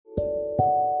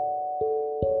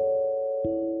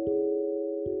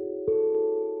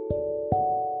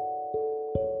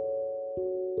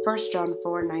First John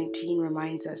 4:19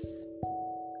 reminds us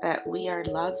that we are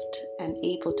loved and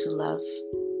able to love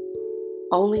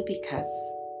only because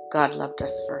God loved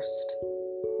us first.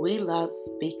 We love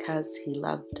because He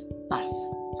loved us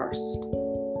first.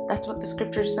 That's what the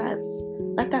scripture says.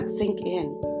 Let that sink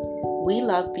in. We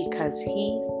love because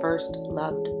He first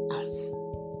loved us.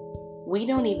 We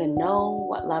don't even know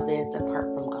what love is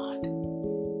apart from God.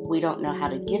 We don't know how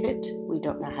to give it. We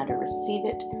don't know how to receive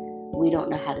it. We don't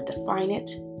know how to define it,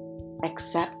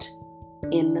 except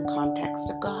in the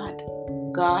context of God.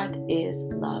 God is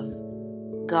love.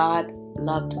 God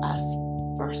loved us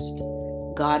first.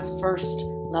 God first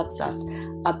loves us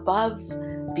above,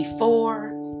 before,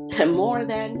 and more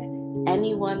than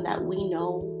anyone that we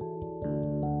know.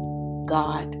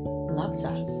 God loves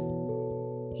us.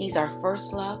 He's our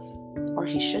first love, or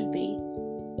He should be,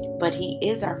 but He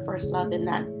is our first love in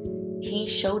that He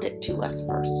showed it to us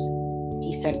first.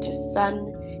 He sent His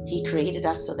Son. He created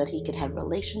us so that He could have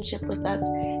relationship with us.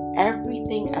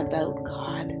 Everything about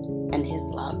God and His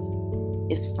love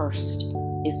is first,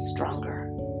 is stronger.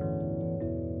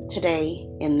 Today,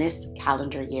 in this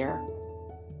calendar year,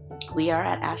 we are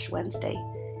at Ash Wednesday,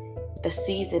 the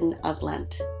season of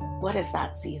Lent. What is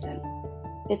that season?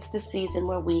 It's the season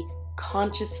where we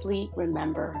consciously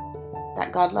remember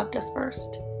that God loved us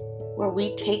first, where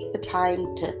we take the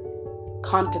time to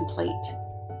contemplate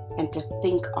and to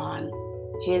think on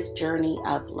His journey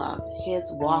of love, His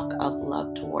walk of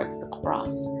love towards the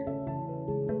cross.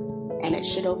 And it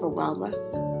should overwhelm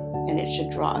us, and it should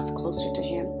draw us closer to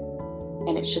Him,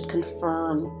 and it should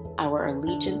confirm our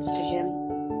allegiance to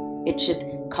Him. It should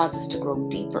cause us to grow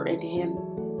deeper in Him.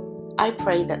 I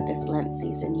pray that this Lent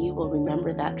season you will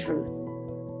remember that truth.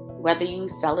 Whether you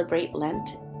celebrate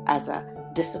Lent as a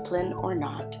discipline or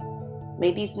not,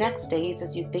 may these next days,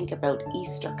 as you think about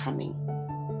Easter coming,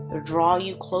 draw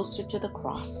you closer to the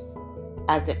cross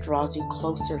as it draws you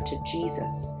closer to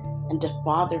Jesus and to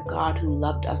Father God who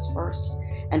loved us first,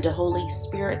 and to Holy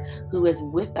Spirit who is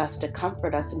with us to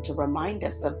comfort us and to remind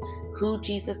us of who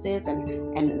Jesus is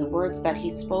and the words that He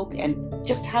spoke and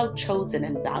just how chosen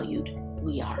and valued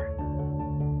we are.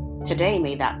 Today,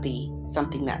 may that be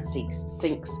something that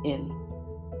sinks in.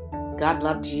 God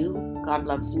loved you. God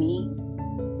loves me.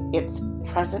 It's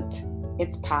present,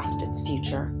 it's past, it's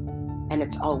future, and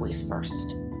it's always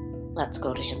first. Let's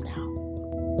go to Him now.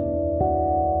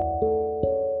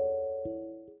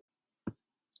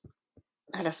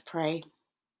 Let us pray.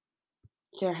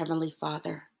 Dear Heavenly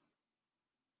Father,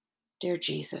 dear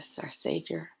Jesus, our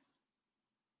Savior,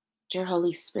 dear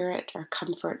Holy Spirit, our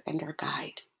comfort and our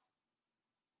guide.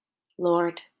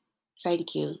 Lord,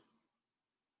 thank you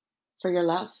for your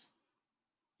love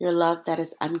that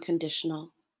is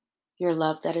unconditional, your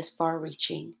love that is far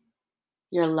reaching,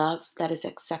 your love that is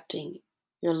accepting,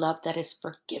 your love that is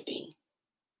forgiving,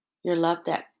 your love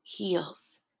that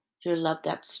heals, your love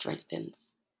that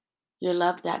strengthens, your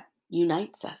love that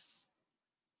unites us,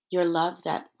 your love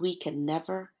that we can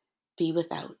never be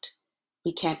without.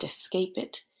 We can't escape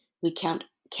it. We can't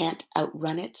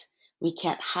outrun it. We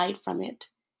can't hide from it.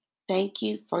 Thank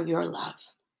you for your love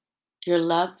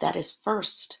that is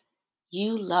first.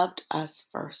 You loved us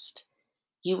first.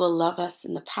 You will love us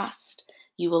in the past.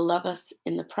 You will love us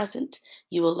in the present.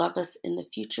 You will love us in the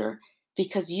future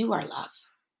because you are love.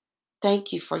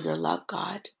 Thank you for your love,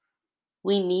 God.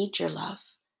 We need your love.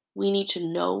 We need to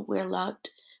know we're loved.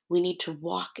 We need to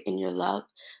walk in your love.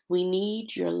 We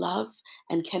need your love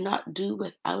and cannot do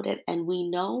without it. And we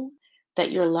know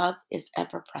that your love is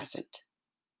ever present.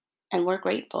 And we're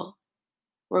grateful.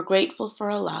 We're grateful for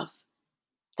a love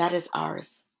that is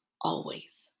ours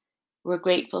always. We're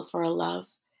grateful for a love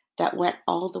that went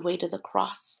all the way to the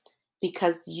cross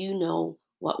because you know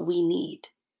what we need.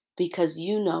 Because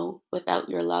you know without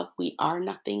your love we are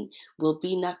nothing, will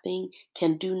be nothing,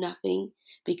 can do nothing.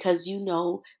 Because you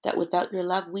know that without your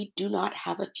love we do not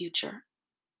have a future.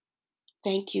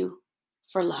 Thank you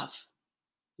for love,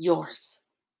 yours.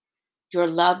 Your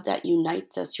love that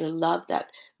unites us, your love that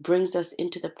brings us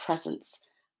into the presence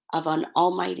of an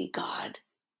almighty God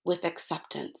with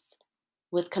acceptance,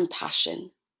 with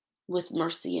compassion, with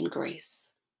mercy and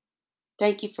grace.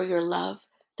 Thank you for your love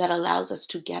that allows us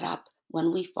to get up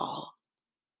when we fall.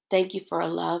 Thank you for a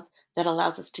love that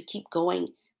allows us to keep going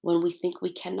when we think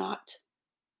we cannot.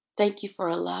 Thank you for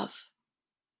a love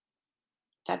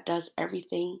that does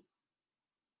everything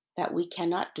that we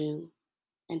cannot do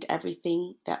and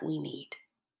everything that we need.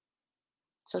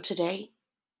 So today,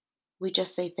 we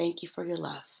just say thank you for your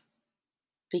love,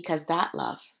 because that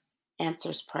love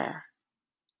answers prayer.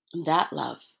 That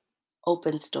love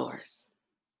opens doors.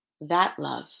 That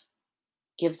love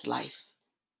gives life,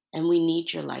 and we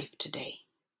need your life today.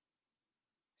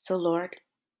 So, Lord,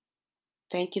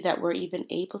 thank you that we're even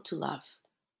able to love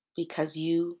because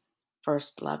you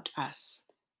first loved us.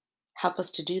 Help us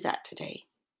to do that today,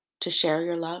 to share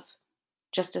your love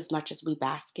just as much as we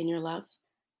bask in your love,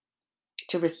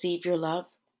 to receive your love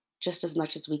just as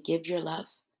much as we give your love,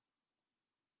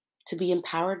 to be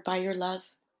empowered by your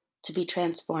love, to be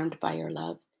transformed by your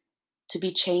love, to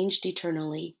be changed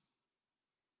eternally,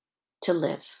 to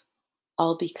live,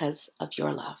 all because of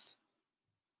your love.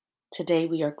 Today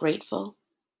we are grateful,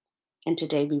 and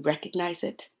today we recognize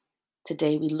it.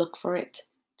 Today we look for it.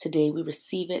 Today we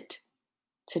receive it.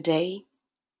 Today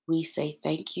we say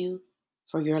thank you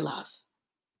for your love.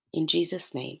 In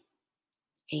Jesus' name,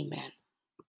 amen.